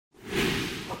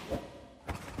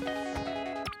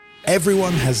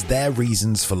Everyone has their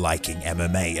reasons for liking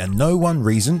MMA, and no one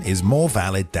reason is more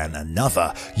valid than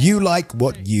another. You like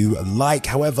what you like.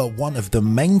 However, one of the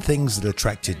main things that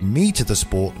attracted me to the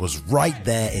sport was right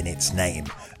there in its name: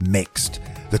 mixed.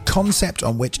 The concept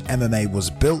on which MMA was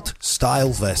built,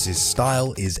 style versus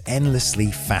style, is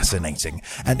endlessly fascinating.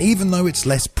 And even though it's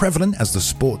less prevalent as the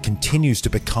sport continues to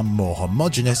become more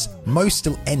homogenous, most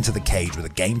still enter the cage with a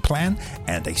game plan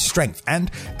and a strength. And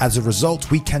as a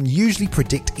result, we can usually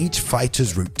predict each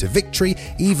fighter's route to victory,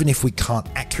 even if we can't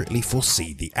accurately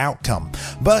foresee the outcome.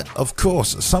 But of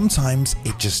course, sometimes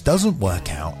it just doesn't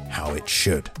work out how it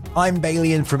should. I'm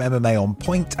Balian from MMA On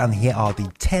Point, and here are the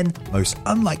 10 most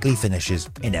unlikely finishes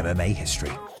in MMA history.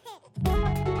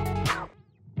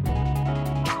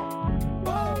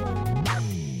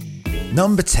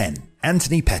 Number 10.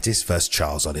 Anthony Pettis vs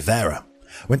Charles Oliveira.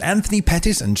 When Anthony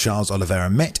Pettis and Charles Oliveira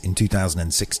met in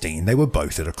 2016, they were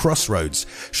both at a crossroads.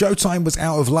 Showtime was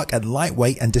out of luck at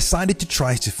lightweight and decided to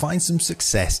try to find some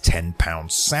success 10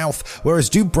 pounds south, whereas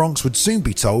Do Bronx would soon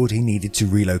be told he needed to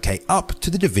relocate up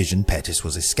to the division Pettis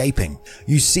was escaping.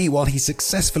 You see, while he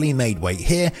successfully made weight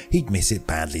here, he'd miss it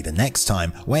badly the next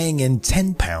time, weighing in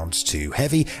 10 pounds too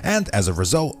heavy, and as a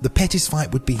result, the Pettis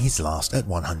fight would be his last at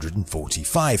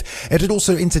 145. It'd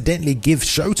also incidentally give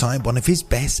Showtime one of his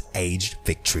best aged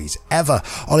victories ever.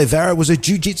 Oliveira was a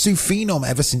jiu-jitsu phenom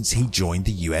ever since he joined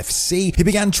the UFC. He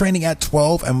began training at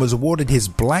 12 and was awarded his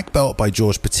black belt by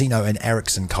George Patino and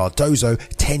Erickson Cardozo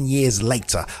 10 years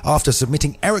later, after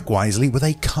submitting Eric Wisely with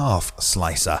a calf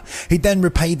slicer. He then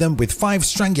repaid them with 5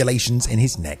 strangulations in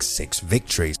his next 6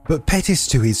 victories. But Pettis,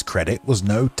 to his credit, was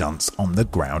no dunce on the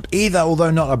ground either.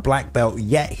 Although not a black belt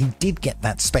yet, he did get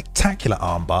that spectacular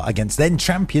armbar against then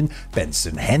champion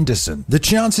Benson Henderson. The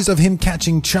chances of him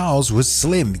catching Charles was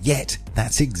slim, yet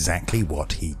that's exactly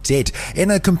what he did.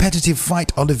 In a competitive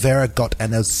fight, Oliveira got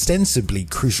an ostensibly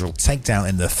crucial takedown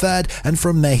in the third, and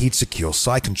from there he'd secure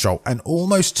side control and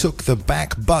almost took the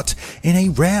back, but in a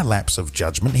rare lapse of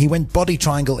judgment, he went body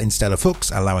triangle instead of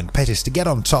hooks, allowing Pettis to get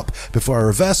on top before a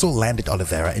reversal landed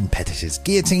Oliveira in Pettis'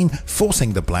 guillotine,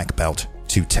 forcing the black belt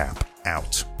to tap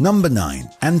out. Number 9.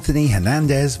 Anthony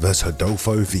Hernandez vs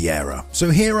Rodolfo Vieira.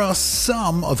 So here are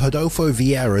some of Rodolfo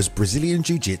Vieira's Brazilian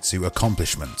Jiu-Jitsu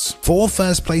accomplishments. 4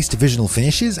 first-place divisional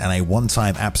finishes and a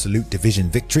one-time absolute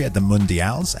division victory at the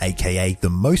Mundials, aka the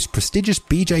most prestigious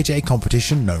BJJ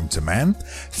competition known to man.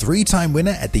 3-time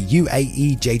winner at the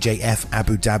UAE JJF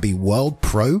Abu Dhabi World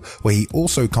Pro, where he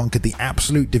also conquered the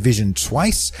absolute division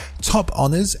twice. Top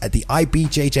honors at the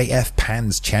IBJJF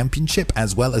PANS Championship,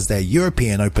 as well as their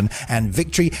European Open, and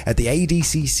victory at the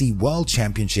ADCC World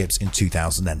Championships in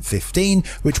 2015,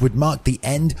 which would mark the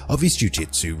end of his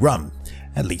jiu-jitsu run.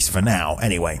 At least for now,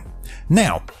 anyway.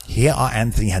 Now, here are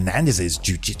Anthony Hernandez's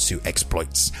jiu-jitsu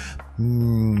exploits.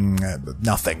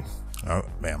 Nothing. Oh,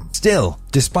 man. Still,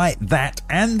 despite that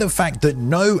and the fact that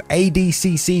no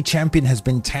ADCC champion has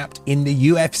been tapped in the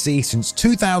UFC since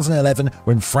 2011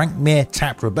 when Frank Mir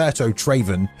tapped Roberto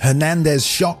Traven, Hernandez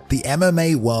shocked the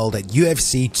MMA world at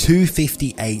UFC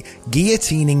 258,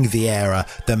 guillotining Vieira,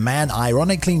 the man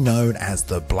ironically known as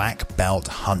the Black Belt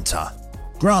Hunter.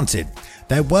 Granted,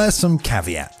 there were some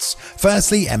caveats.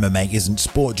 Firstly, MMA isn't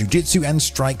sport jiu-jitsu and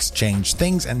strikes change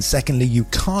things, and secondly, you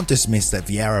can't dismiss that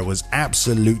Vieira was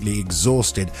absolutely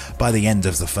exhausted by the end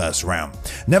of the first round.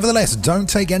 Nevertheless, don't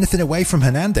take anything away from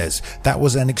Hernandez. That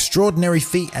was an extraordinary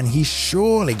feat, and he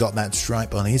surely got that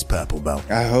stripe on his purple belt.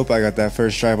 I hope I got that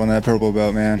first stripe on that purple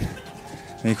belt, man.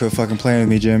 You quit fucking playing with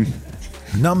me, Jim.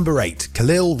 Number 8.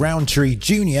 Khalil Rountree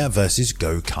Jr. vs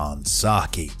Gokhan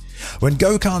Saki. When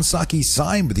Gokhan Saki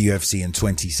signed with the UFC in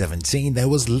 2017, there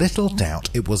was little doubt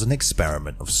it was an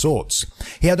experiment of sorts.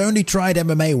 He had only tried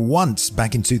MMA once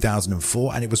back in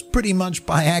 2004, and it was pretty much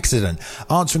by accident.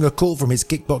 Answering a call from his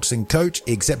kickboxing coach,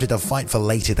 he accepted a fight for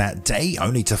later that day,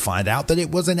 only to find out that it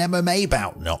was an MMA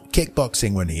bout, not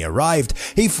kickboxing. When he arrived,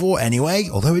 he fought anyway,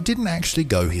 although it didn't actually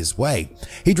go his way.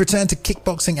 He'd returned to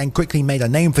kickboxing and quickly made a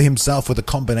name for himself with a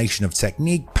combination of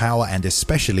technique, power, and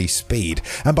especially speed.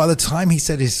 And by the time he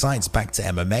set his sights back to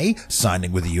MMA,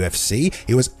 signing with the UFC,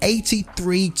 he was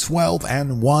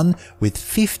 83-12-1 with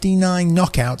 59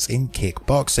 knockouts in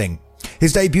kickboxing.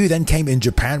 His debut then came in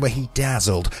Japan, where he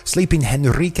dazzled, sleeping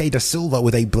Henrique da Silva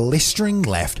with a blistering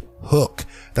left hook.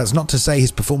 That's not to say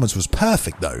his performance was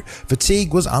perfect though.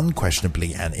 Fatigue was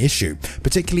unquestionably an issue,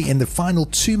 particularly in the final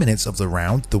 2 minutes of the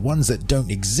round, the ones that don't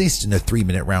exist in a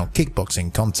 3-minute round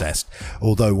kickboxing contest.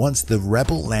 Although once the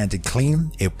Rebel landed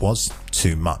clean, it was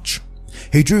too much.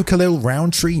 He drew Khalil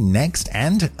Roundtree next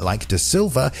and, like De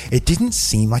Silva, it didn't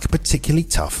seem like a particularly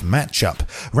tough matchup.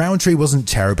 Roundtree wasn't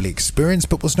terribly experienced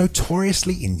but was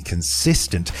notoriously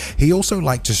inconsistent. He also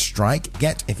liked to strike,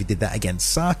 yet if he did that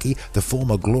against Saki, the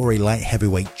former Glory light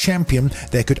heavyweight champion,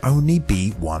 there could only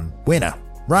be one winner.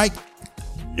 Right?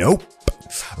 Nope.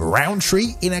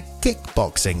 Roundtree, in a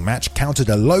kickboxing match, countered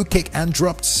a low kick and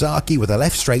dropped Saki with a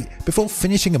left straight before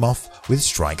finishing him off with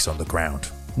strikes on the ground.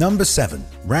 Number 7.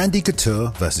 Randy Couture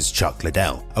vs Chuck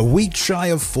Liddell. A week shy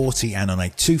of 40 and on a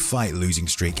 2-fight losing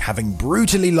streak, having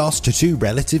brutally lost to two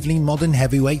relatively modern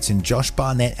heavyweights in Josh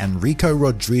Barnett and Rico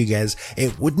Rodriguez,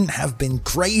 it wouldn't have been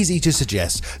crazy to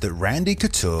suggest that Randy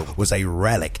Couture was a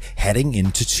relic heading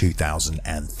into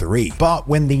 2003. But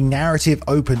when the narrative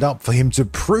opened up for him to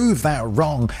prove that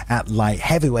wrong at light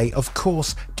heavyweight, of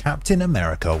course, Captain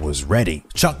America was ready.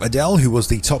 Chuck Liddell, who was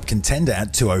the top contender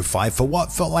at 205 for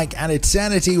what felt like an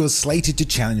eternity, was slated to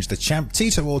challenge the champ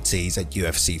Tito Ortiz at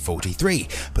UFC 43,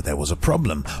 but there was a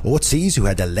problem. Ortiz, who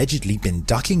had allegedly been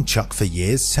ducking Chuck for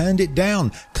years, turned it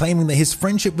down, claiming that his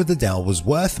friendship with Liddell was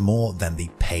worth more than the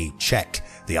paycheck.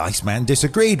 The Iceman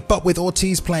disagreed, but with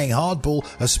Ortiz playing hardball,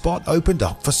 a spot opened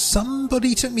up for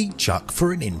somebody to meet Chuck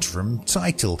for an interim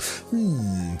title.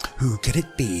 Who could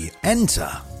it be?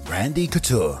 Enter Randy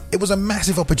Couture. It was a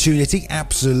massive opportunity,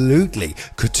 absolutely.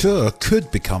 Couture could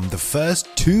become the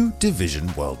first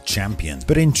two-division world champion.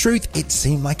 But in truth, it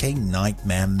seemed like a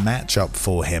nightmare matchup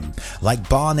for him. Like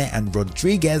Barnett and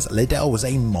Rodriguez, Liddell was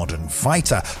a modern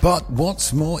fighter. But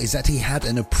what's more is that he had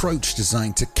an approach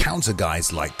designed to counter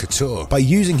guys like Couture. By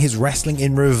using his wrestling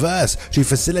in reverse to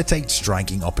facilitate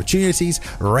striking opportunities,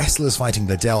 wrestlers fighting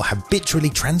Liddell habitually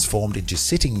transformed into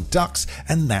sitting ducks,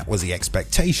 and that was the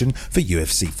expectation for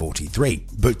UFC 43.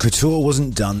 But Couture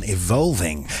wasn't done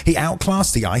evolving. He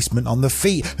outclassed the Iceman on the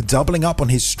feet, doubling up on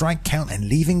his strike count and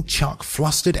leaving Chuck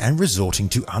flustered and resorting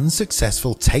to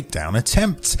unsuccessful takedown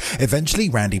attempts. Eventually,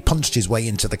 Randy punched his way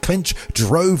into the clinch,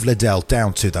 drove Liddell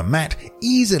down to the mat,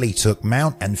 easily took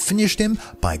mount and finished him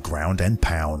by ground and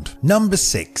pound. Number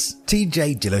 6.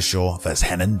 TJ Dillashaw vs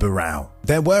Renan Barão.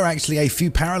 There were actually a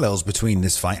few parallels between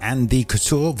this fight and the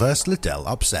Couture vs Liddell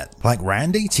upset. Like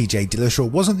Randy, TJ Dillashaw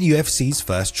wasn't the UFC's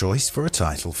first choice for a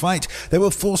title fight. They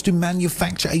were forced to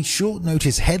manufacture a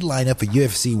short-notice headliner for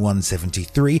UFC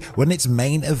 173 when its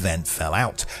main event fell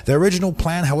out. The original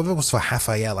plan, however, was for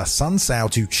Rafael Assunção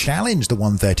to challenge the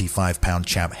 135-pound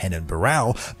champ Renan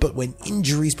Barão, but when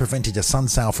injuries prevented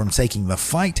Assunção from taking the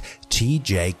fight,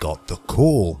 TJ got the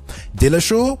call.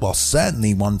 Dillashaw, while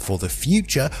certainly one for the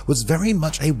future, was very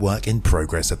much a work in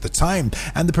progress at the time,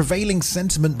 and the prevailing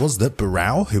sentiment was that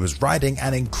Barão, who was riding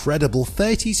an incredible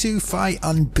 32-fight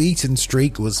unbeaten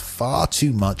streak, was far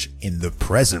too much in the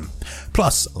present.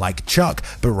 Plus, like Chuck,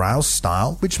 Barão's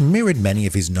style, which mirrored many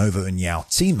of his Nova União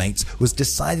teammates, was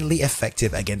decidedly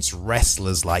effective against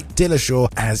wrestlers like Dillashaw,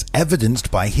 as evidenced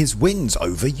by his wins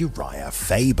over Uriah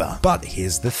Faber. But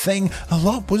here's the thing, a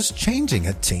lot was changing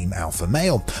at Team Alpha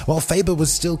Male. While Faber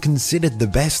was still considered the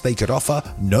best they could offer,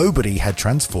 nobody had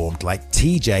transformed like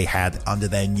TJ had under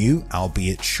their new,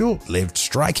 albeit short-lived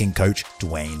striking coach,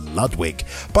 Dwayne Ludwig.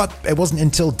 But it wasn't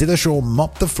until Dillashaw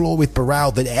mopped the floor with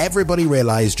Barão that everybody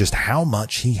realized just how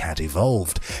much he had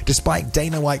evolved. Despite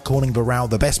Dana White calling Barão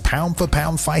the best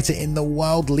pound-for-pound fighter in the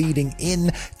world leading in,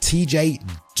 TJ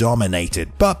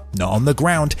dominated, but not on the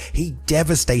ground. He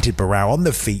devastated Barão on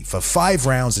the feet for 5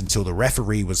 rounds until the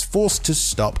referee was forced to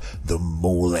stop the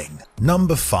mauling.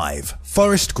 Number 5.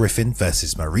 Forrest Griffin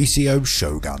vs Mauricio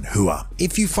Shogun Rua.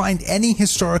 If you find any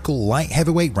historical light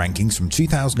heavyweight rankings from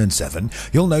 2007,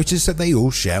 you'll notice that they all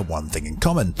share one thing in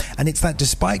common, and it's that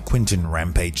despite Quinton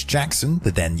Rampage Jackson,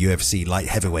 the then UFC light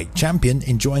heavyweight champion,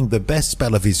 enjoying the best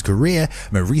spell of his career,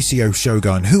 Mauricio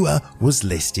Shogun Rua was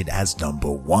listed as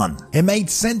number 1. It made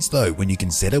sense though when you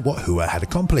consider what Rua had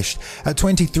accomplished. At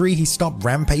 23, he stopped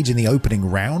Rampage in the opening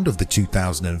round of the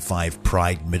 2005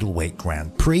 Pride Middleweight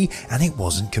Grand Prix, and it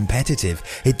wasn't competitive.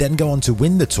 He'd then go on to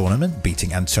win the tournament,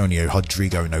 beating Antonio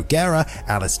Rodrigo Nogueira,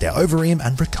 Alistair Overeem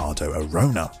and Ricardo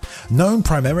Arona. Known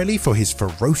primarily for his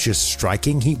ferocious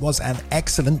striking, he was an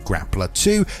excellent grappler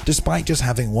too, despite just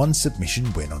having one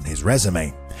submission win on his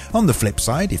resume. On the flip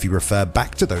side, if you refer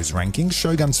back to those rankings,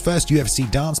 Shogun's first UFC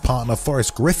dance partner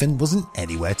Forrest Griffin wasn't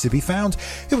anywhere to be found.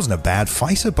 He wasn't a bad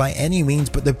fighter by any means,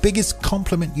 but the biggest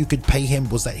compliment you could pay him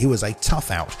was that he was a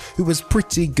tough out who was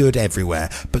pretty good everywhere,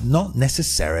 but not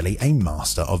necessarily a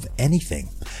master of anything.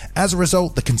 As a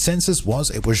result, the consensus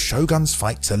was it was Shogun's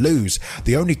fight to lose.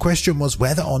 The only question was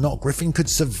whether or not Griffin could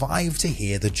survive to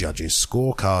hear the judges'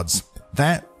 scorecards.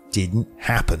 That didn't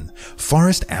happen.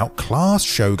 Forrest outclassed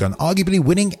Shogun, arguably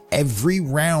winning every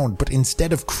round, but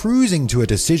instead of cruising to a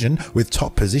decision with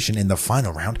top position in the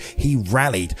final round, he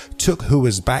rallied, took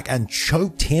Ruas back and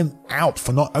choked him out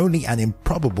for not only an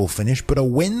improbable finish, but a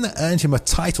win that earned him a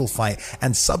title fight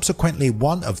and subsequently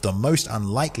one of the most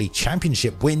unlikely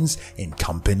championship wins in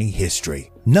company history.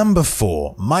 Number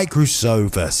 4, Mike Rousseau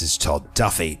versus Todd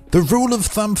Duffy. The rule of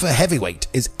thumb for heavyweight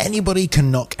is anybody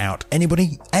can knock out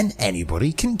anybody and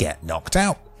anybody can get knocked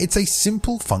out. It's a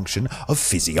simple function of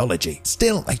physiology.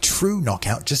 Still, a true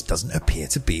knockout just doesn't appear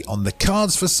to be on the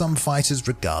cards for some fighters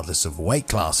regardless of weight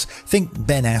class. Think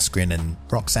Ben Askren and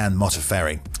Roxanne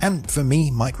Modafferi. And for me,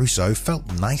 Mike Rousseau fell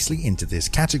nicely into this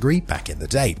category back in the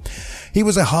day. He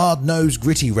was a hard-nosed,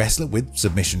 gritty wrestler with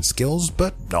submission skills,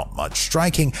 but not much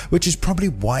striking, which is probably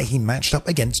why he matched up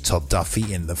against Todd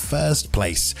Duffy in the first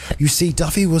place. You see,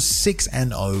 Duffy was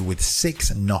 6-0 with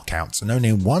 6 knockouts, and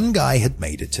only one guy had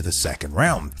made it to the second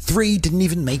round. 3 didn't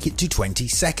even make it to 20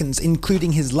 seconds,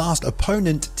 including his last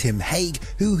opponent, Tim Hague,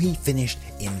 who he finished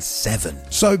in 7.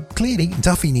 So clearly,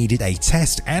 Duffy needed a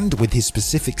test, and with his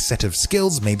specific set of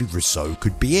skills, maybe Rousseau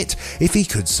could be it, if he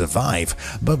could survive.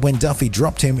 But when Duffy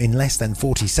dropped him in less than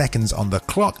 40 seconds on the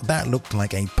clock, that looked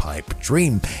like a pipe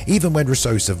dream. Even when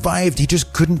Rousseau survived, he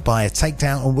just couldn't buy a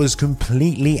takedown and was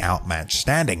completely outmatched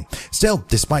standing. Still,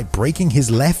 despite breaking his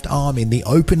left arm in the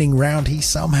opening round, he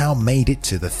somehow made it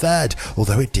to the third,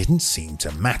 although it didn't seem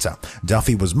to matter.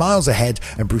 Duffy was miles ahead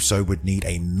and Rousseau would need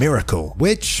a miracle,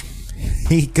 which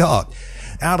he got.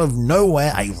 Out of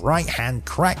nowhere, a right hand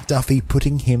cracked Duffy,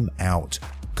 putting him out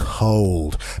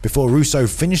cold, before Rousseau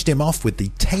finished him off with the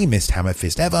tamest hammer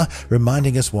fist ever,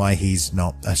 reminding us why he's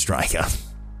not a striker.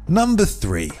 Number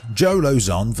 3, Joe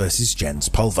Lauzon versus Jens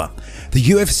Pulver. The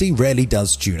UFC rarely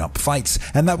does tune-up fights,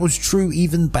 and that was true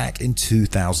even back in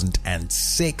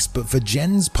 2006, but for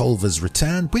Jens Pulver's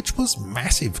return, which was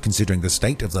massive considering the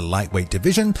state of the lightweight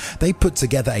division, they put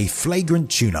together a flagrant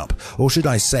tune-up, or should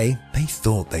I say, they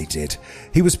thought they did.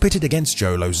 He was pitted against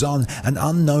Joe Lauzon, an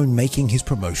unknown making his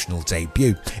promotional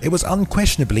debut. It was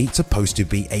unquestionably supposed to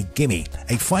be a gimme,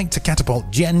 a fight to catapult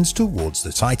Jens towards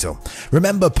the title.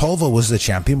 Remember, Pulver was the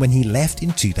champion when he left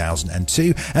in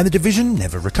 2002, and the division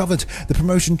never recovered. The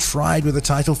promotion tried with a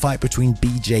title fight between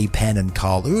BJ Penn and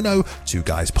Carl Uno, 2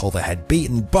 guys Pulver had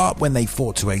beaten, but when they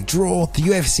fought to a draw, the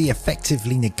UFC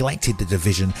effectively neglected the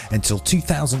division until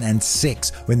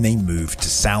 2006 when they moved to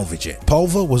salvage it.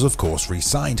 Pulver was of course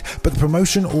re-signed, but the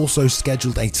promotion also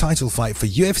scheduled a title fight for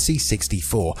UFC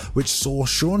 64, which saw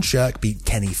Sean Sherk beat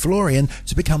Kenny Florian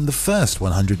to become the first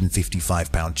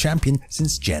 155-pound champion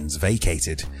since Jens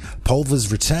vacated.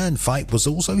 Pulver's return fight was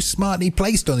also smartly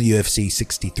placed on the UFC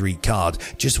 63 card,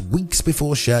 just weeks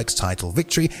before Sherk's title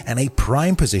victory, and a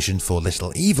prime position for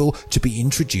Little Evil to be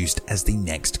introduced as the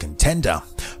next contender.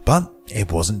 But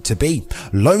it wasn't to be.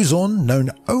 Lauzon,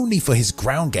 known only for his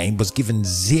ground game, was given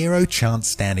 0 chance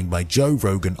standing by Joe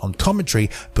Rogan on commentary,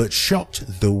 but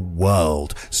shocked the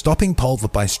world, stopping Pulver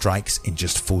by strikes in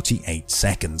just 48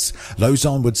 seconds.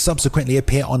 Lauzon would subsequently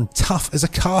appear on Tough as a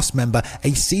cast member,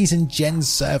 a season Jens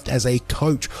served as a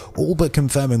coach, all but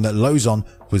confirming that Lauzon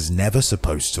was never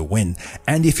supposed to win.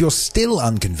 And if you're still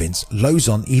unconvinced,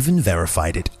 Lauzon even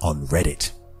verified it on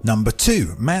Reddit. Number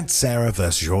 2, Matt Serra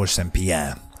vs Georges St.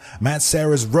 Pierre. Matt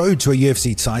Serra's road to a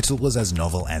UFC title was as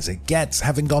novel as it gets.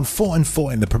 Having gone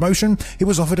 4-4 in the promotion, he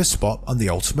was offered a spot on The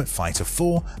Ultimate Fighter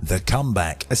 4, The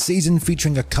Comeback, a season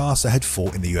featuring a cast that had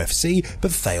fought in the UFC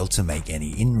but failed to make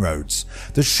any inroads.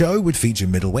 The show would feature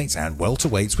middleweights and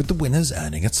welterweights, with the winners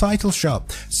earning a title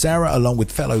shot. Serra, along with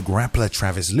fellow grappler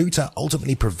Travis Lutter,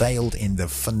 ultimately prevailed in the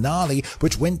finale,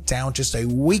 which went down just a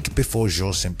week before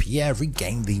Georges St. Pierre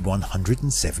regained the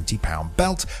 170-pound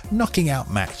belt, knocking out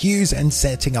Matt Hughes and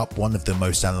setting up one of the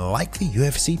most unlikely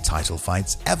UFC title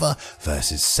fights ever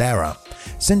versus Serra.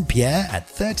 St. Pierre at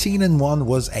 13-1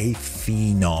 was a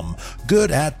phenom,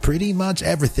 good at pretty much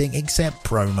everything except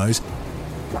promos.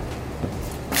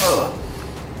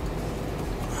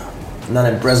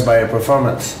 Not impressed by your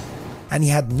performance. And he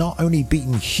had not only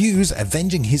beaten Hughes,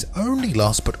 avenging his only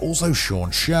loss, but also Sean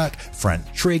Sherk,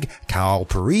 Frank Trigg, Carl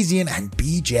Parisian and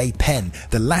BJ Penn,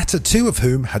 the latter 2 of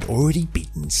whom had already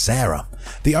beaten Serra.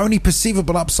 The only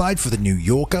perceivable upside for the New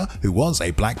Yorker, who was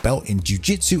a black belt in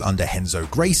jiu-jitsu under Renzo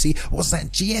Gracie, was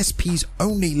that GSP's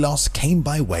only loss came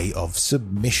by way of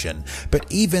submission.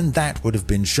 But even that would have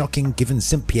been shocking given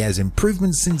St. Pierre's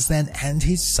improvements since then and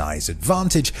his size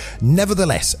advantage.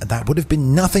 Nevertheless, that would have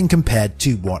been nothing compared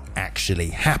to what actually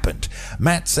happened.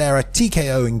 Matt Serra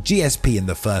TKOing GSP in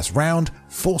the first round,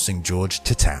 forcing George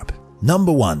to tap.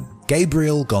 Number 1,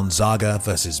 Gabriel Gonzaga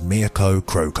vs Mirko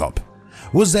Cro Cop.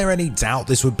 Was there any doubt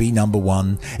this would be number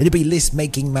one? It'd be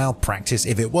list-making malpractice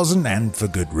if it wasn't, and for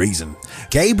good reason.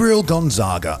 Gabriel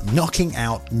Gonzaga knocking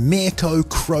out Mirko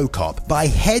Cro Cop by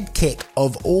head kick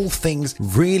of all things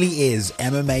really is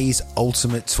MMA's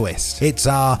ultimate twist. It's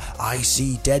our I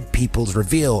see dead people's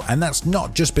reveal, and that's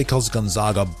not just because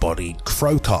Gonzaga bodied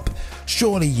Cro Cop.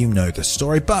 Surely you know the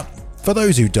story, but for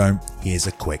those who don't, here's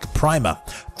a quick primer.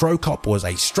 Cro Cop was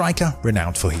a striker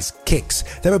renowned for his kicks.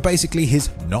 They were basically his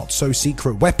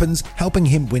not-so-secret weapons, helping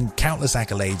him win countless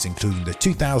accolades including the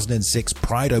 2006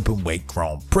 Pride Openweight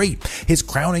Grand Prix, his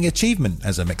crowning achievement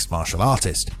as a mixed martial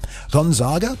artist.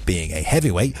 Gonzaga, being a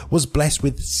heavyweight, was blessed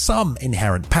with some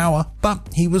inherent power, but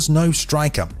he was no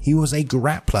striker. He was a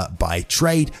grappler by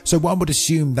trade, so one would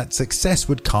assume that success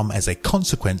would come as a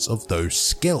consequence of those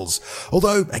skills.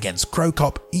 Although, against Cro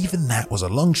Cop, even that was a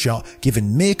long shot,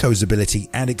 given Mirko's ability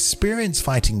and experience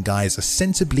fighting guys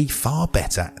ostensibly far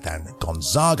better than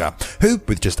Gonzaga, who,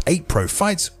 with just 8 pro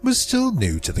fights, was still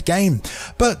new to the game.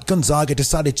 But Gonzaga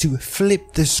decided to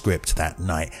flip the script that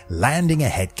night, landing a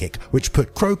head kick which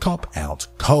put Cro Cop out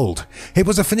cold. It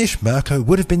was a finish Mirko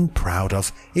would have been proud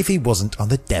of if he wasn't on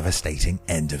the devastating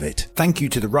end of it. Thank you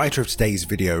to the writer of today's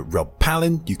video, Rob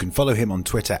Palin. You can follow him on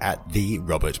Twitter at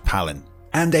 @TheRobertPalin.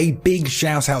 And a big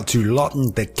shout out to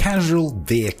Lotten the Casual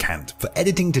Veerkant for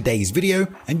editing today's video,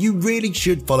 and you really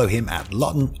should follow him at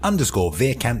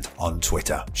Lotten_Veerkant on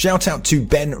Twitter. Shout out to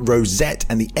Ben Rosette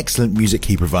and the excellent music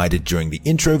he provided during the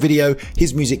intro video.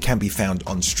 His music can be found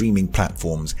on streaming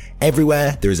platforms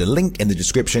everywhere. There is a link in the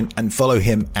description, and follow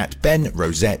him at Ben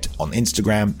Rosette on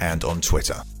Instagram and on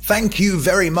Twitter. Thank you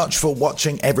very much for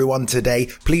watching, everyone, today.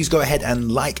 Please go ahead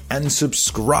and like and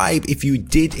subscribe if you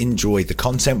did enjoy the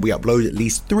content. We upload at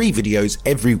least 3 videos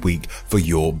every week for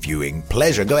your viewing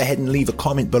pleasure. Go ahead and leave a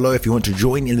comment below if you want to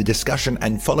join in the discussion,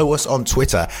 and follow us on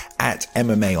Twitter at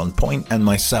MMA On Point and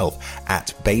myself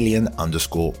at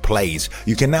Balian_plays.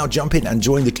 You can now jump in and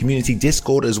join the community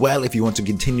Discord as well if you want to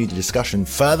continue the discussion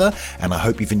further, and I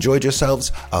hope you've enjoyed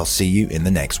yourselves. I'll see you in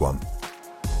the next one.